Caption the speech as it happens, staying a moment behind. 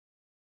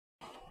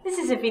This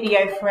is a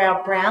video for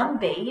our brown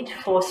bead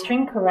for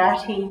String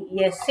Karate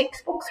Year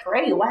 6, Book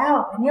 3.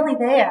 Wow, we're nearly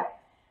there.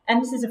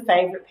 And this is a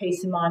favourite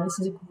piece of mine. This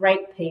is a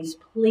great piece.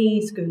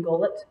 Please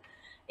Google it.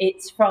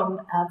 It's from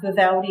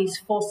Vivaldi's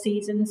Four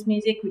Seasons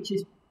music, which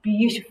is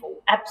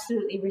beautiful,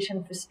 absolutely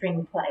written for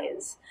string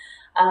players.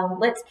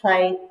 Let's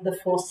play the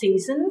Four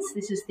Seasons.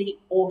 This is the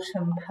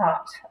autumn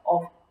part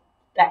of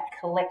that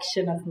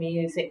collection of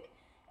music.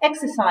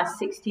 Exercise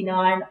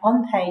 69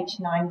 on page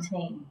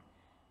 19.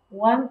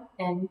 1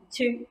 and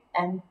 2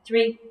 and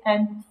 3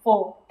 and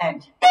 4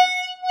 and.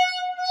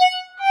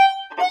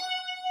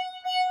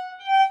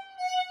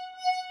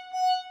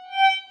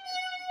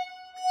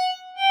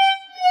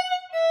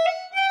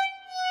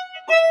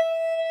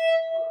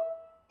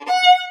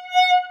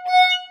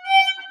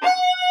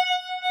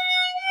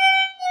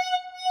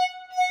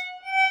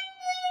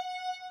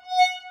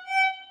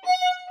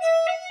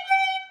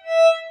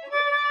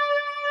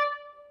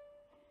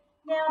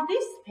 Now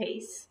this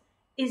piece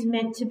is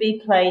meant to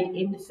be played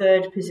in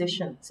third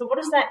position. So what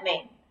does that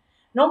mean?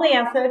 Normally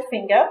our third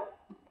finger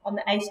on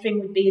the A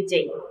string would be a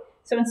D.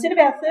 So instead of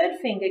our third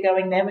finger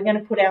going there, we're going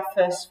to put our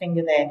first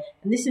finger there.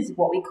 And this is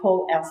what we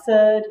call our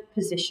third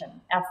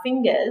position. Our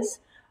fingers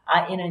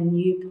are in a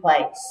new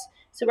place.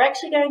 So we're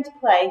actually going to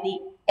play the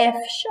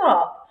F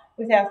sharp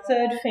with our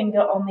third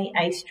finger on the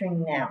A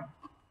string now.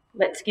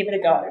 Let's give it a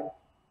go.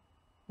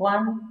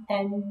 1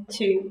 and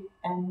 2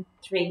 and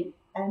 3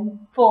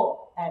 and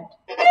 4 and.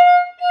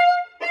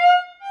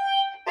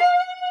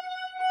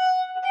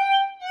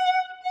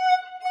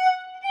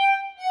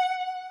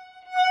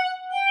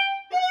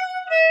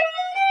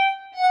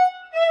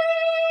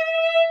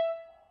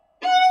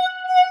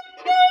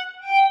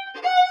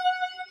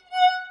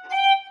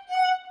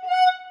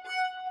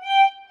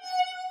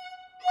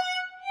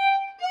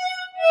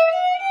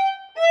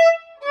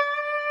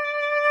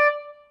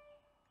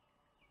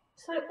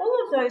 So all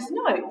of those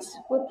notes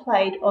were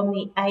played on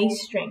the A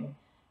string.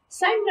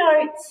 Same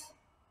notes,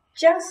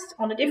 just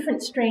on a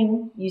different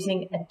string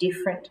using a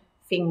different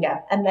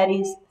finger, and that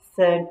is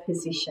third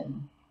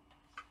position.